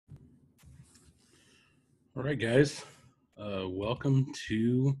All right, guys. Welcome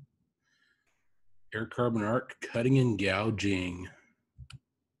to Air Carbon Arc Cutting and Gouging.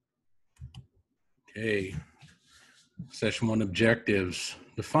 Okay. Session 1 objectives.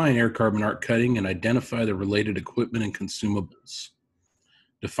 Define air carbon arc cutting and identify the related equipment and consumables.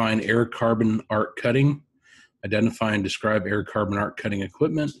 Define air carbon arc cutting. Identify and describe air carbon arc cutting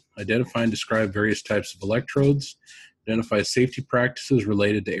equipment. Identify and describe various types of electrodes. Identify safety practices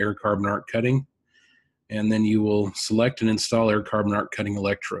related to air carbon arc cutting. And then you will select and install air carbon arc cutting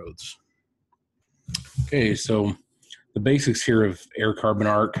electrodes. Okay, so the basics here of air carbon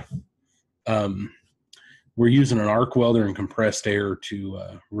arc. We're using an arc welder and compressed air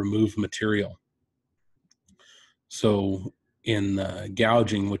to remove material. So in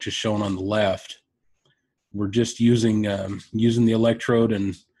gouging, which is shown on the left, we're just using the electrode,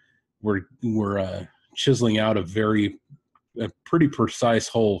 and we're chiseling out a pretty precise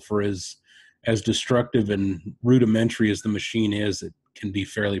hole. For as destructive and rudimentary as the machine is, it can be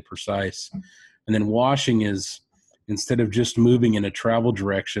fairly precise. And then washing is, instead of just moving in a travel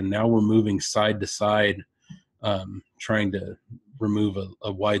direction, now we're moving side to side, trying to remove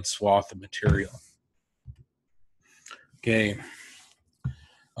a wide swath of material. Okay.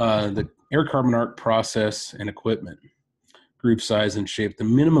 The air carbon arc process and equipment. Groove size and shape. The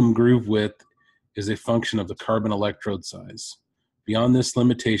minimum groove width is a function of the carbon electrode size. Beyond this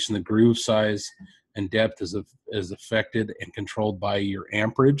limitation, the groove size and depth is affected and controlled by your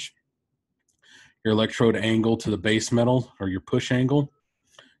amperage, your electrode angle to the base metal, or your push angle,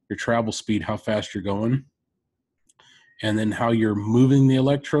 your travel speed, how fast you're going, and then how you're moving the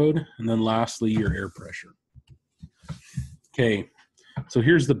electrode, and then lastly, your air pressure. Okay, so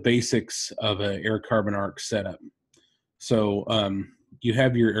here's the basics of an air carbon arc setup. So you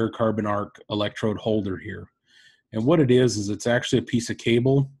have your air carbon arc electrode holder here. And what it is it's actually a piece of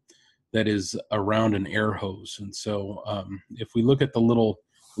cable that is around an air hose. And so if we look at the little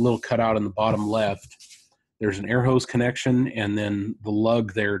cutout in the bottom left, there's an air hose connection and then the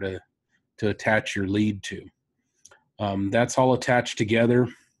lug there to attach your lead to. That's all attached together.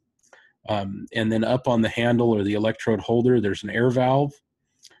 And then up on the handle or the electrode holder, there's an air valve.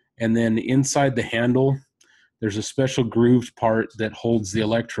 And then inside the handle, there's a special grooved part that holds the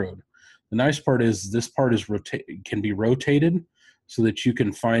electrode. The nice part is this part can be rotated so that you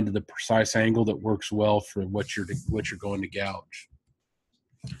can find the precise angle that works well for what you're going to gouge.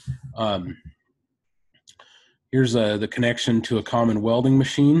 Here's the connection to a common welding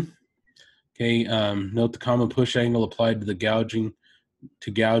machine. Okay, note the common push angle applied to the gouging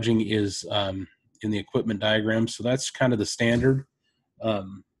is in the equipment diagram. So that's kind of the standard.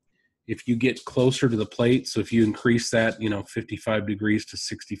 If you get closer to the plate, so if you increase that, 55 degrees to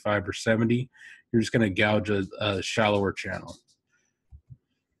 65 or 70, you're just going to gouge a shallower channel.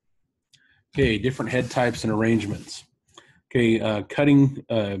 Okay, different head types and arrangements. Okay, cutting,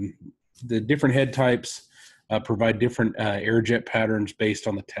 the different head types provide different air jet patterns based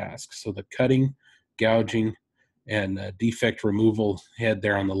on the task. So the cutting, gouging, and defect removal head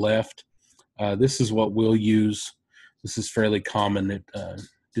there on the left. This is what we'll use. This is fairly common. It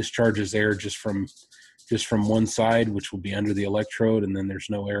discharges air just from one side, which will be under the electrode, and then there's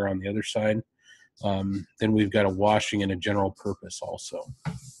no air on the other side. Then we've got a washing and a general purpose also.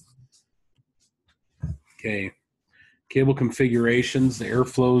 Okay, cable configurations. The air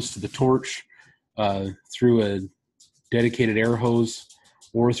flows to the torch through a dedicated air hose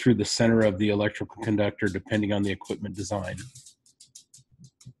or through the center of the electrical conductor, depending on the equipment design.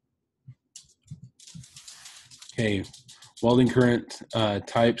 Okay, welding current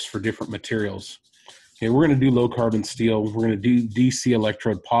types for different materials. Okay, we're going to do low carbon steel. We're going to do DC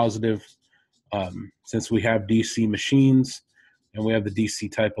electrode positive, since we have DC machines and we have the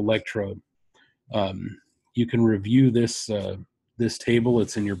DC type electrode. You can review this table.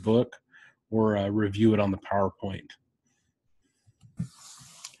 It's in your book, or review it on the PowerPoint.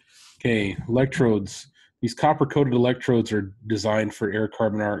 Okay, electrodes. These copper-coated electrodes are designed for air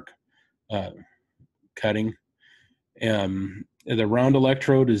carbon arc cutting. The round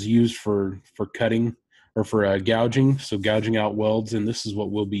electrode is used for cutting or for gouging, so gouging out welds, and this is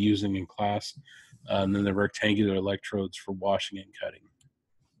what we'll be using in class. And then the rectangular electrodes for washing and cutting,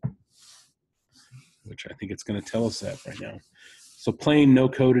 which I think it's going to tell us that right now. So plain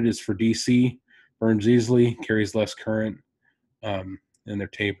no-coated is for DC, burns easily, carries less current, and they're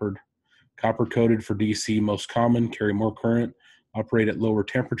tapered. Copper-coated for DC, most common, carry more current, operate at lower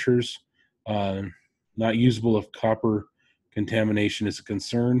temperatures, not usable if copper contamination is a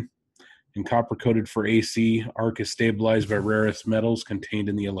concern. And copper-coated for AC, arc is stabilized by rare earth metals contained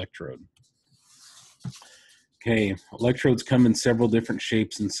in the electrode. Okay, electrodes come in several different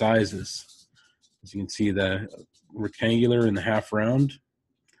shapes and sizes. As you can see, the rectangular and the half round.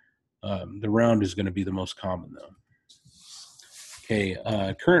 The round is going to be the most common though. Okay,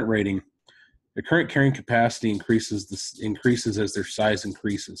 current rating. The current carrying capacity increases as their size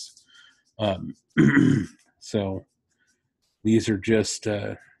increases. So these are just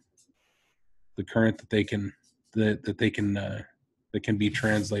the current that can be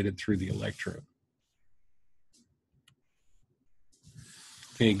translated through the electrode.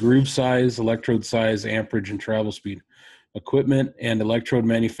 Okay, groove size, electrode size, amperage, and travel speed. Equipment and electrode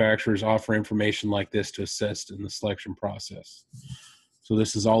manufacturers offer information like this to assist in the selection process. So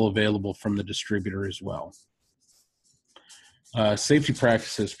this is all available from the distributor as well. Safety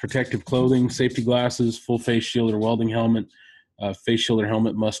practices: protective clothing, safety glasses, full face shield or welding helmet. Face shield or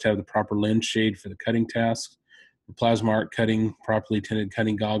helmet must have the proper lens shade for the cutting task. For plasma arc cutting, properly tinted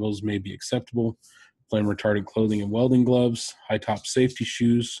cutting goggles may be acceptable. Flame retardant clothing and welding gloves, high top safety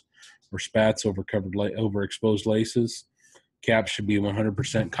shoes or spats over exposed laces. Caps should be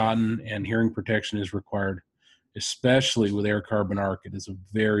 100% cotton, and hearing protection is required, especially with air carbon arc. It is a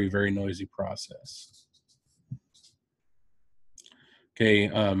very, very noisy process. Okay,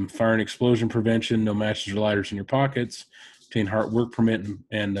 fire and explosion prevention, no matches or lighters in your pockets. Obtain HART work permit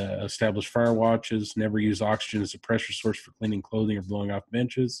and establish fire watches. Never use oxygen as a pressure source for cleaning clothing or blowing off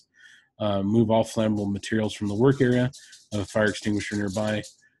benches. Move all flammable materials from the work area. Have a fire extinguisher nearby.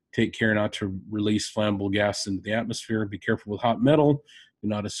 Take care not to release flammable gas into the atmosphere. Be careful with hot metal. Do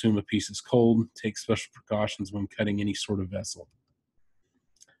not assume a piece is cold. Take special precautions when cutting any sort of vessel.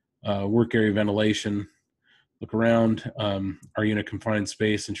 Work area ventilation. Look around. Are you in a confined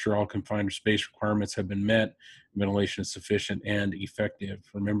space? Ensure all confined space requirements have been met. Ventilation is sufficient and effective.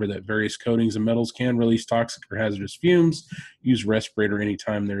 Remember that various coatings and metals can release toxic or hazardous fumes. Use respirator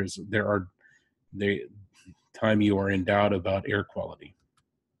anytime time you are in doubt about air quality.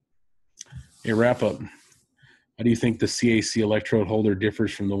 A wrap up. How do you think the CAC electrode holder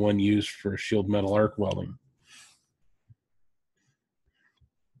differs from the one used for shield metal arc welding?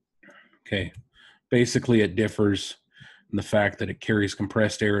 Okay. Basically, it differs in the fact that it carries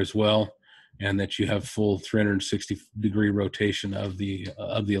compressed air as well, and that you have full 360-degree rotation of the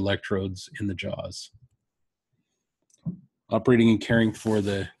electrodes in the jaws. Operating and caring for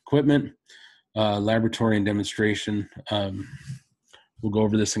the equipment, laboratory and demonstration. We'll go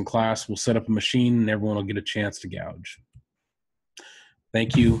over this in class. We'll set up a machine, and everyone will get a chance to gouge.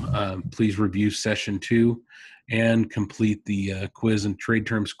 Thank you. Please review session 2 and complete the quiz and trade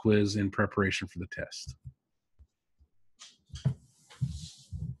terms quiz in preparation for the test.